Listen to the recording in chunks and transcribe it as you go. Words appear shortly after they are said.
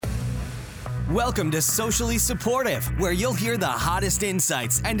Welcome to Socially Supportive, where you'll hear the hottest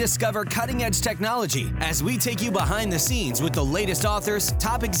insights and discover cutting-edge technology as we take you behind the scenes with the latest authors,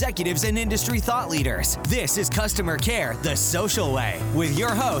 top executives, and industry thought leaders. This is Customer Care the Social Way with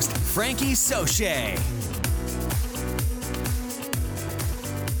your host, Frankie Soche.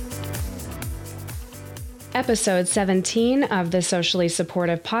 Episode 17 of the Socially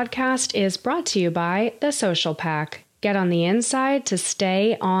Supportive podcast is brought to you by The Social Pack. Get on the inside to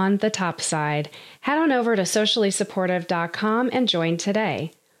stay on the top side. Head on over to sociallysupportive.com and join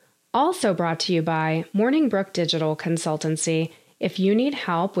today. Also brought to you by Morningbrook Digital Consultancy. If you need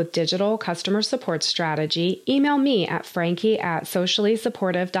help with digital customer support strategy, email me at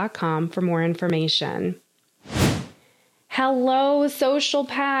frankie@sociallysupportive.com for more information. Hello, Social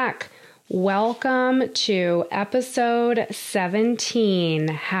Pack. Welcome to episode 17.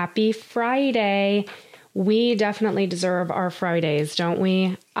 Happy Friday. We definitely deserve our Fridays, don't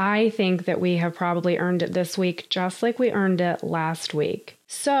we? I think that we have probably earned it this week, just like we earned it last week.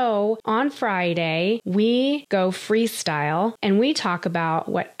 So on Friday, we go freestyle and we talk about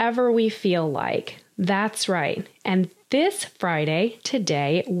whatever we feel like. That's right. And this Friday,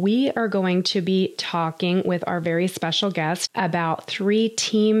 today, we are going to be talking with our very special guest about 3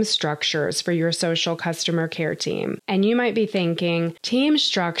 team structures for your social customer care team. And you might be thinking, team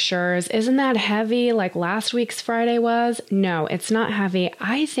structures, isn't that heavy like last week's Friday was? No, it's not heavy.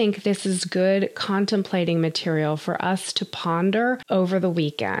 I think this is good contemplating material for us to ponder over the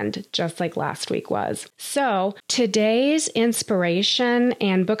weekend, just like last week was. So today's inspiration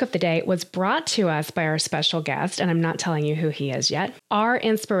and book of the day was brought to us by our special guest, and I'm not telling you who he is yet. Our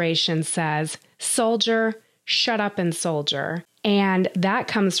inspiration says, "Soldier, shut up and soldier." And that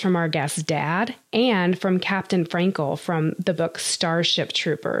comes from our guest's dad and from Captain Frankel from the book Starship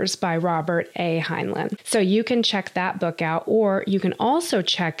Troopers by Robert A. Heinlein. So you can check that book out, or you can also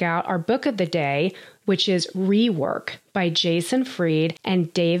check out our book of the day, which is Rework by Jason Fried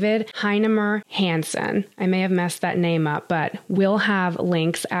and David Heinemeier Hansen. I may have messed that name up, but we'll have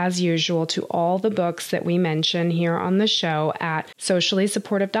links as usual to all the books that we mention here on the show at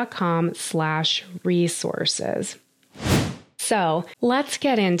sociallysupportive.com/resources. So let's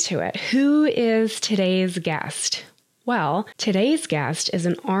get into it. Who is today's guest? Well, today's guest is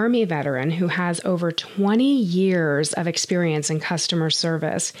an Army veteran who has over 20 years of experience in customer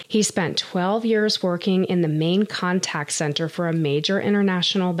service. He spent 12 years working in the main contact center for a major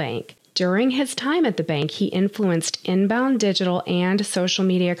international bank. During his time at the bank, he influenced inbound digital and social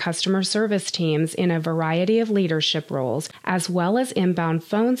media customer service teams in a variety of leadership roles, as well as inbound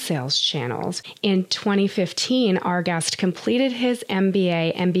phone sales channels. In 2015, our guest completed his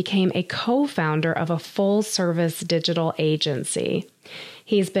MBA and became a co-founder of a full-service digital agency.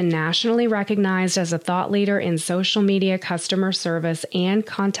 He's been nationally recognized as a thought leader in social media customer service and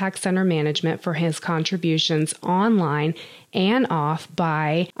contact center management for his contributions online and off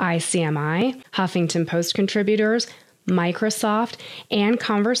by ICMI, Huffington Post contributors, Microsoft, and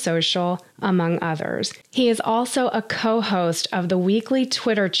Conversocial, among others. He is also a co-host of the weekly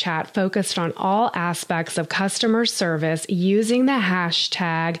Twitter chat focused on all aspects of customer service using the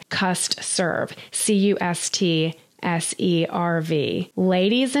hashtag CustServe, CUSTSERV.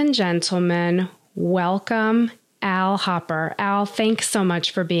 Ladies and gentlemen, welcome Al Hopper. Al, thanks so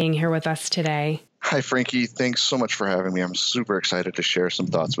much for being here with us today. Hi, Frankie. Thanks so much for having me. I'm super excited to share some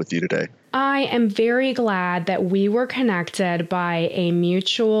thoughts with you today. I am very glad that we were connected by a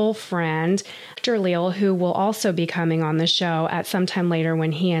mutual friend, Dr. Leal, who will also be coming on the show at some time later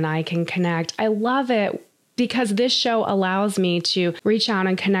when he and I can connect. I love it because this show allows me to reach out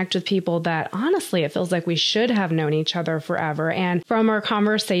and connect with people that honestly, it feels like we should have known each other forever. And from our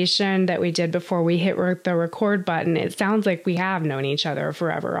conversation that we did before we hit the record button, it sounds like we have known each other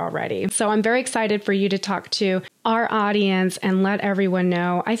forever already. So I'm very excited for you to talk to our audience and let everyone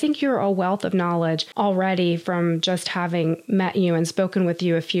know. I think you're a wealth of knowledge already from just having met you and spoken with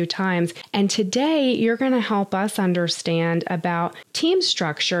you a few times. And today you're going to help us understand about team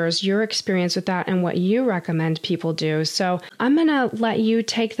structures, your experience with that, and what you recommend people do. So I'm going to let you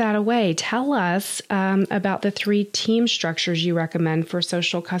take that away. Tell us about the 3 team structures you recommend for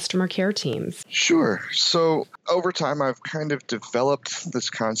social customer care teams. Sure. So over time, I've kind of developed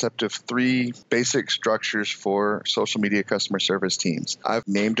this concept of 3 basic structures for social media customer service teams. I've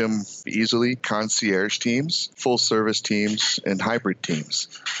named them easily: concierge teams, full service teams, and hybrid teams.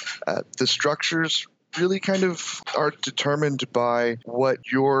 The structures really kind of are determined by what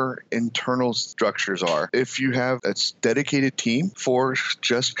your internal structures are. If you have a dedicated team for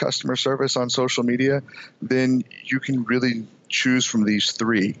just customer service on social media, then you can really choose from these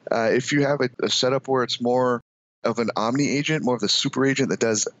 3. If you have a setup where it's more of an omni agent, more of the super agent that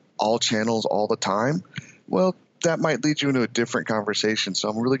does all channels all the time, well, that might lead you into a different conversation. So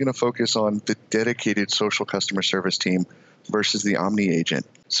I'm really going to focus on the dedicated social customer service team versus the omni agent.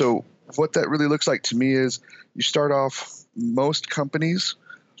 So what that really looks like to me is you start off, most companies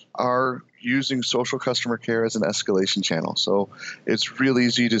are using social customer care as an escalation channel. So it's real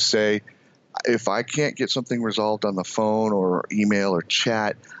easy to say, if I can't get something resolved on the phone or email or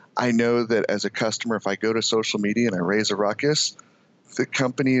chat, I know that as a customer, if I go to social media and I raise a ruckus, the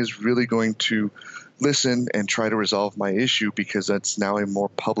company is really going to listen and try to resolve my issue because that's now a more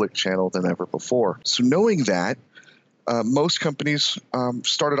public channel than ever before. So knowing that, most companies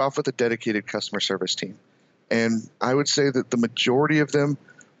started off with a dedicated customer service team. And I would say that the majority of them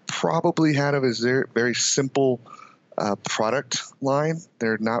probably had a very simple product line.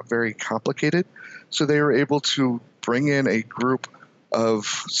 They're not very complicated. So they were able to bring in a group of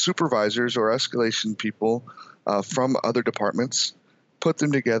supervisors or escalation people from other departments, put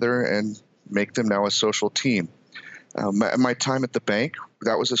them together, and make them now a social team. My time at the bank,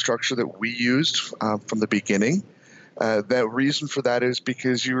 that was a structure that we used from the beginning. The reason for that is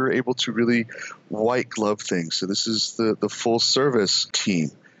because you were able to really white glove things. So this is the full service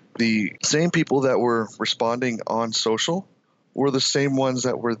team. The same people that were responding on social were the same ones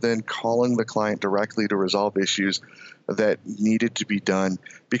that were then calling the client directly to resolve issues that needed to be done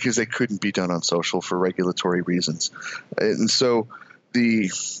because they couldn't be done on social for regulatory reasons. And so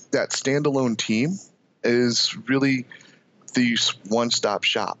that standalone team is really the one-stop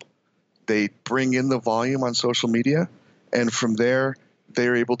shop. They bring in the volume on social media, and from there,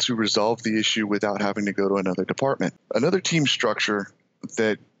 they're able to resolve the issue without having to go to another department. Another team structure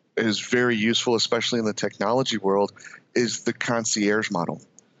that is very useful, especially in the technology world, is the concierge model.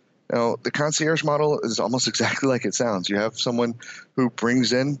 Now, the concierge model is almost exactly like it sounds. You have someone who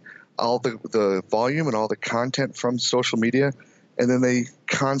brings in all the volume and all the content from social media, and then they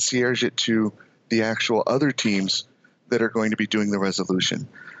concierge it to the actual other teams that are going to be doing the resolution.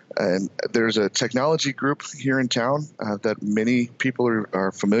 And there's a technology group here in town that many people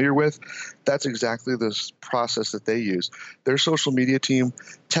are familiar with. That's exactly this process that they use. Their social media team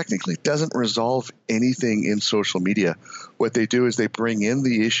technically doesn't resolve anything in social media. What they do is they bring in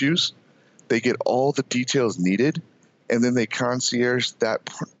the issues, they get all the details needed, and then they concierge that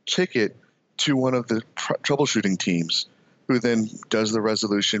ticket to one of the troubleshooting teams, who then does the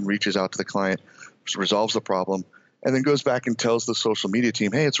resolution, reaches out to the client, resolves the problem, and then goes back and tells the social media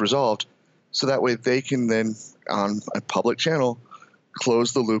team, hey, it's resolved. So that way they can then, on a public channel,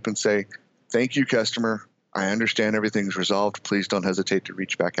 close the loop and say, thank you, customer. I understand everything's resolved. Please don't hesitate to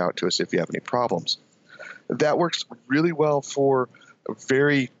reach back out to us if you have any problems. That works really well for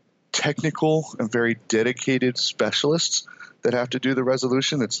very technical and very dedicated specialists that have to do the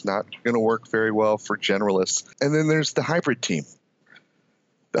resolution. It's not going to work very well for generalists. And then there's the hybrid team.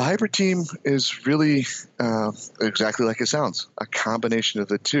 The hybrid team is really exactly like it sounds, a combination of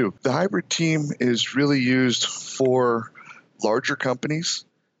the two. The hybrid team is really used for larger companies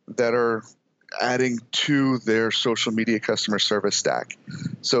that are adding to their social media customer service stack.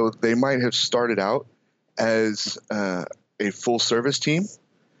 So they might have started out as a full service team,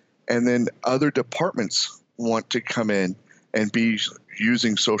 and then other departments want to come in and be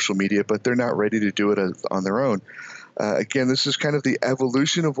using social media, but they're not ready to do it on their own. Again, this is kind of the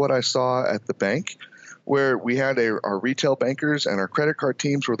evolution of what I saw at the bank, where we had our retail bankers and our credit card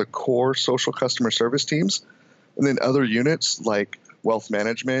teams were the core social customer service teams. And then other units like wealth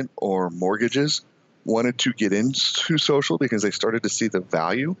management or mortgages wanted to get into social because they started to see the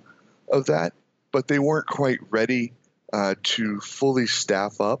value of that, but they weren't quite ready to fully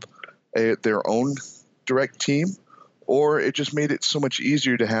staff up their own direct team, or it just made it so much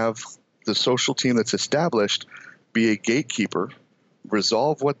easier to have the social team that's established be a gatekeeper,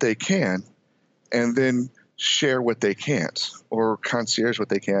 resolve what they can, and then share what they can't, or concierge what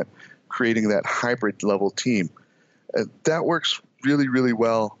they can't, creating that hybrid level team. That works really, really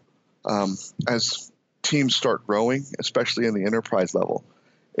well as teams start growing, especially in the enterprise level.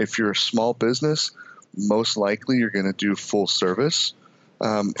 If you're a small business, most likely you're going to do full service.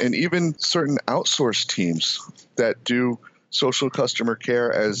 And even certain outsourced teams that do social customer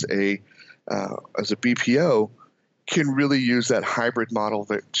care as a BPO can really use that hybrid model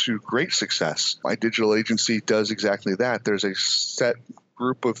to great success. My digital agency does exactly that. There's a set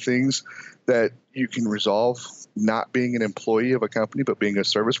group of things that you can resolve not being an employee of a company, but being a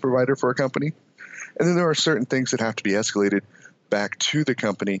service provider for a company. And then there are certain things that have to be escalated back to the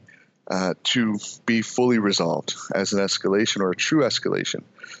company to be fully resolved as an escalation or a true escalation.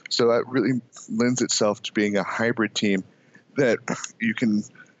 So that really lends itself to being a hybrid team that you can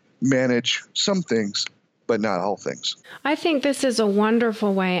manage some things, but not all things. I think this is a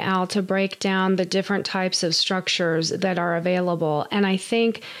wonderful way, Al, to break down the different types of structures that are available. And I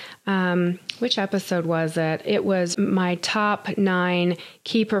think, which episode was it? It was my top 9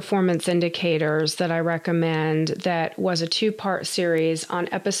 key performance indicators that I recommend. That was a 2-part series on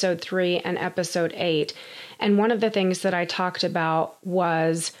episode 3 and episode 8. And one of the things that I talked about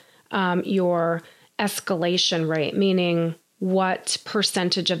was your escalation rate, meaning what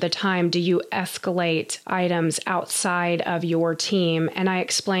percentage of the time do you escalate items outside of your team? And I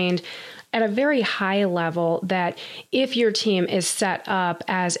explained at a very high level that if your team is set up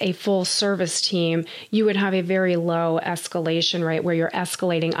as a full service team, you would have a very low escalation rate where you're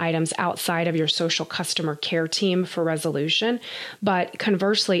escalating items outside of your social customer care team for resolution. But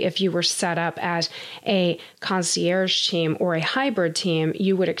conversely, if you were set up as a concierge team or a hybrid team,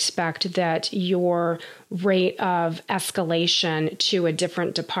 you would expect that your rate of escalation to a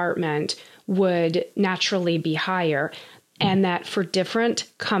different department would naturally be higher. And that for different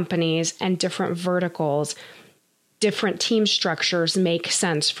companies and different verticals, different team structures make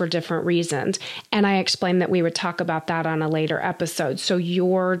sense for different reasons. And I explained that we would talk about that on a later episode. So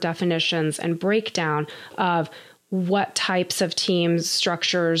your definitions and breakdown of what types of team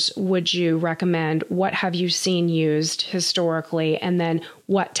structures would you recommend? What have you seen used historically? And then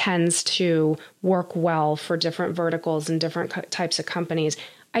what tends to work well for different verticals and different types of companies?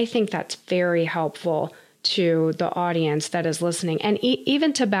 I think that's very helpful to the audience that is listening. And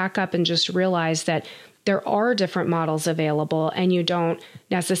even to back up and just realize that there are different models available, and you don't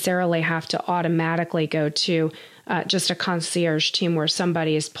necessarily have to automatically go to just a concierge team where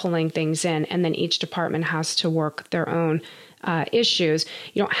somebody is pulling things in and then each department has to work their own issues.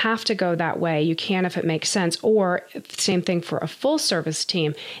 You don't have to go that way. You can if it makes sense. Or same thing for a full service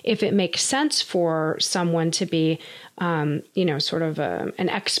team. If it makes sense for someone to be sort of an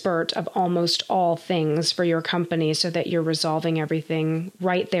expert of almost all things for your company so that you're resolving everything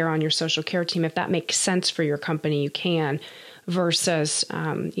right there on your social care team. If that makes sense for your company, you can, versus,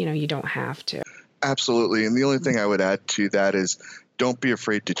 you don't have to. Absolutely. And the only thing I would add to that is don't be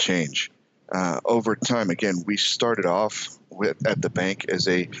afraid to change. Over time, again, we started off at the bank as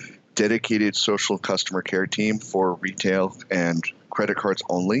a dedicated social customer care team for retail and credit cards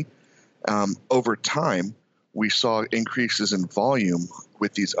only. Over time, we saw increases in volume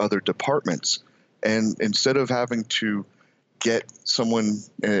with these other departments. And instead of having to get someone,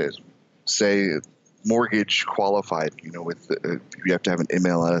 say, mortgage qualified, with you have to have an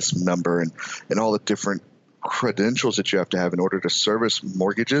MLS number and all the different credentials that you have to have in order to service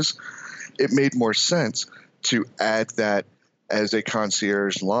mortgages, it made more sense to add that as a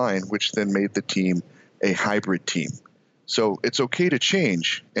concierge line, which then made the team a hybrid team. So it's okay to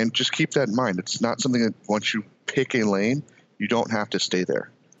change, and just keep that in mind. It's not something that once you pick a lane, you don't have to stay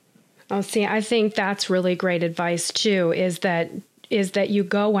there. Oh, see, I think that's really great advice too, is that you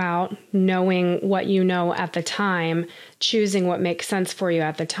go out knowing what you know at the time, choosing what makes sense for you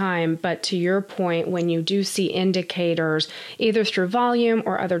at the time. But to your point, when you do see indicators, either through volume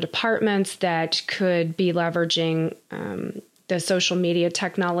or other departments that could be leveraging the social media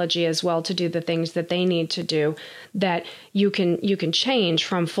technology as well to do the things that they need to do, that you can change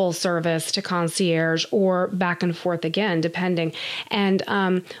from full service to concierge or back and forth again, depending. And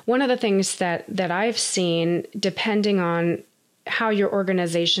one of the things that I've seen, depending on how your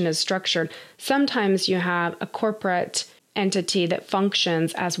organization is structured, sometimes you have a corporate entity that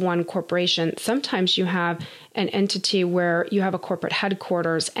functions as one corporation. Sometimes you have an entity where you have a corporate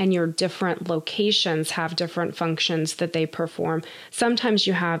headquarters and your different locations have different functions that they perform. Sometimes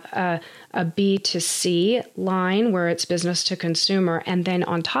you have a B2C line where it's business to consumer. And then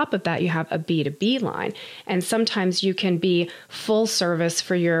on top of that, you have a B2B line. And sometimes you can be full service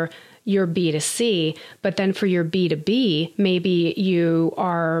for your B2C, but then for your B2B, maybe you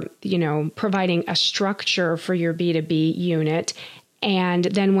are, providing a structure for your B2B unit. And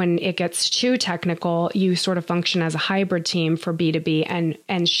then when it gets too technical, you sort of function as a hybrid team for B2B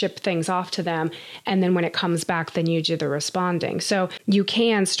and ship things off to them. And then when it comes back, then you do the responding. So you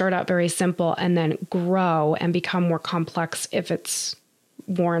can start out very simple and then grow and become more complex if it's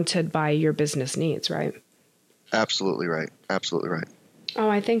warranted by your business needs, right? Absolutely right. Absolutely right. Oh,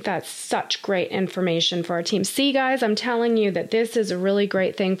 I think that's such great information for our team. See, guys, I'm telling you that this is a really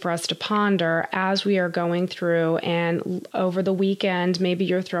great thing for us to ponder as we are going through, and over the weekend, maybe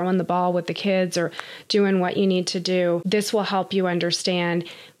you're throwing the ball with the kids or doing what you need to do. This will help you understand,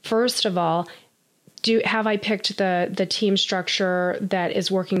 first of all, have I picked the team structure that is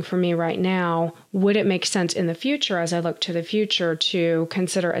working for me right now? Would it make sense in the future, as I look to the future, to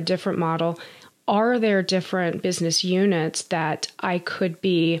consider a different model? Are there different business units that I could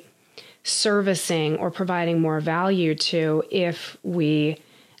be servicing or providing more value to if we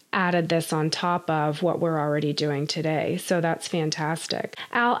added this on top of what we're already doing today. So that's fantastic.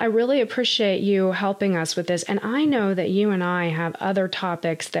 Al, I really appreciate you helping us with this. And I know that you and I have other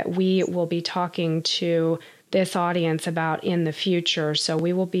topics that we will be talking to this audience about in the future. So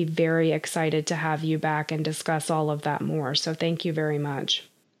we will be very excited to have you back and discuss all of that more. So thank you very much.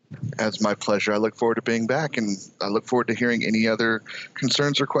 It's my pleasure. I look forward to being back, and I look forward to hearing any other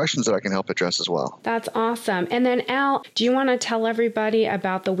concerns or questions that I can help address as well. That's awesome. And then, Al, do you want to tell everybody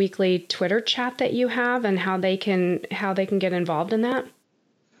about the weekly Twitter chat that you have and how they can get involved in that?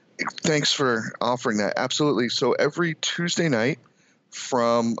 Thanks for offering that. Absolutely. So every Tuesday night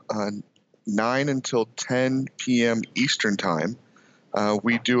from 9 until 10 p.m. Eastern Time,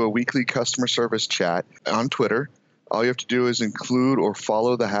 we do a weekly customer service chat on Twitter. All you have to do is include or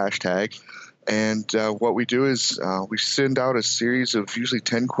follow the hashtag. And what we do is we send out a series of usually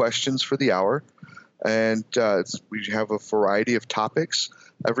 10 questions for the hour. And we have a variety of topics.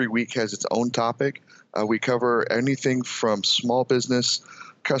 Every week has its own topic. We cover anything from small business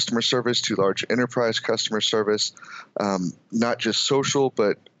customer service to large enterprise customer service, not just social,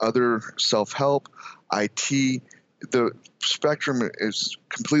 but other self-help, IT. The spectrum is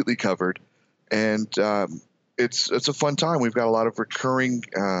completely covered. And it's a fun time. We've got a lot of recurring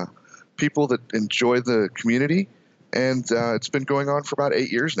people that enjoy the community, and it's been going on for about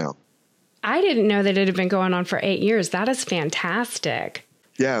 8 years now. I didn't know that it had been going on for 8 years. That is fantastic.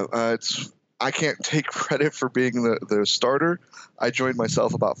 Yeah, I can't take credit for being the starter. I joined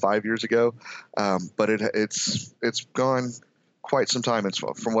myself about 5 years ago, but it's gone quite some time. It's,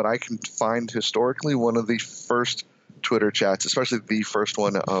 from what I can find historically, one of the first Twitter chats, especially the first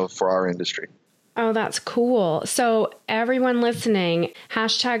one for our industry. Oh, that's cool. So everyone listening,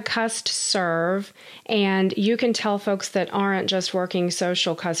 hashtag CustServe, and you can tell folks that aren't just working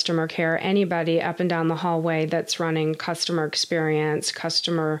social customer care, anybody up and down the hallway that's running customer experience,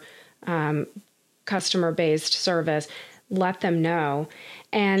 customer-based service, let them know.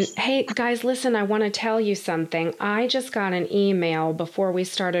 And hey, guys, listen, I want to tell you something. I just got an email before we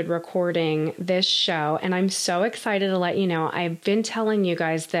started recording this show, and I'm so excited to let you know. I've been telling you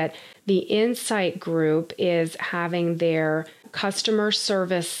guys that the Insight Group is having their customer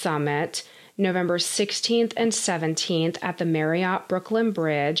service summit November 16th and 17th at the Marriott Brooklyn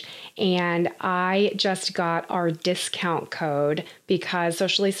Bridge. And I just got our discount code because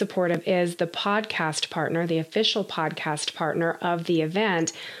Socially Supportive is the podcast partner, the official podcast partner of the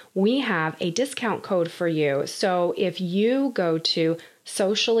event. We have a discount code for you. So if you go to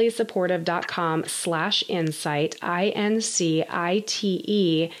sociallysupportive.com/insight, INCITE,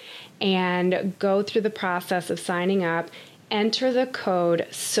 and go through the process of signing up, enter the code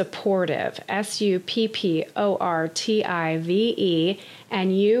SUPPORTIVE, SUPPORTIVE,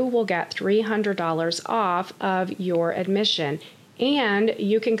 and you will get $300 off of your admission. And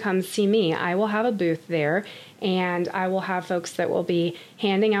you can come see me. I will have a booth there, and I will have folks that will be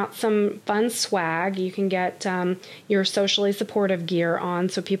handing out some fun swag. You can get your Socially Supportive gear on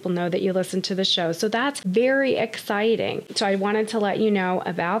so people know that you listen to the show. So that's very exciting. So I wanted to let you know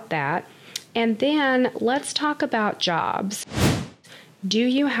about that. And then let's talk about jobs. Do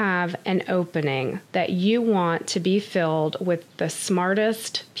you have an opening that you want to be filled with the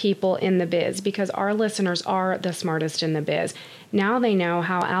smartest people in the biz? Because our listeners are the smartest in the biz. Now they know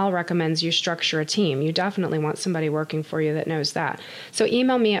how Al recommends you structure a team. You definitely want somebody working for you that knows that. So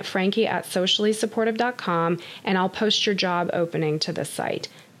email me at frankie@sociallysupportive.com, and I'll post your job opening to the site.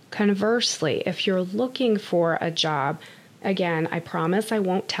 Conversely, if you're looking for a job, again, I promise I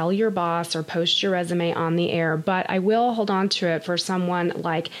won't tell your boss or post your resume on the air, but I will hold on to it for someone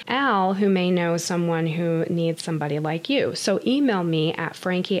like Al who may know someone who needs somebody like you. So email me at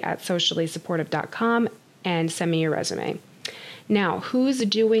frankie@sociallysupportive.com and send me your resume. Now, who's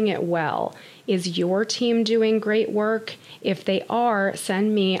doing it well? Is your team doing great work? If they are,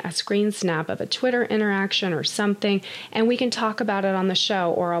 send me a screen snap of a Twitter interaction or something, and we can talk about it on the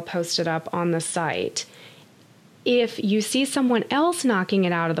show, or I'll post it up on the site. If you see someone else knocking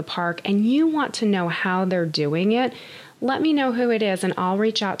it out of the park and you want to know how they're doing it, let me know who it is and I'll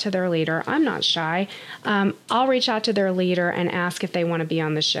reach out to their leader. I'm not shy. I'll reach out to their leader and ask if they want to be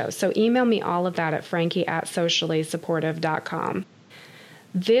on the show. So email me all of that at frankie@sociallysupportive.com.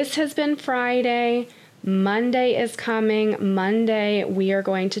 This has been Friday. Monday is coming. Monday, we are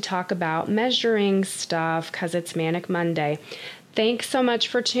going to talk about measuring stuff because it's Manic Monday. Thanks so much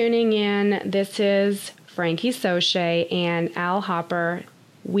for tuning in. This is Frankie Soche and Al Hopper.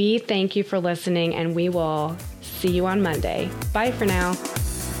 We thank you for listening, and we will see you on Monday. Bye for now.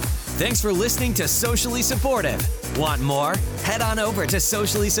 Thanks for listening to Socially Supportive. Want more? Head on over to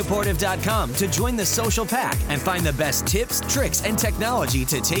sociallysupportive.com to join the Social Pack and find the best tips, tricks, and technology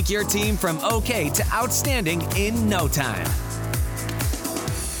to take your team from okay to outstanding in no time.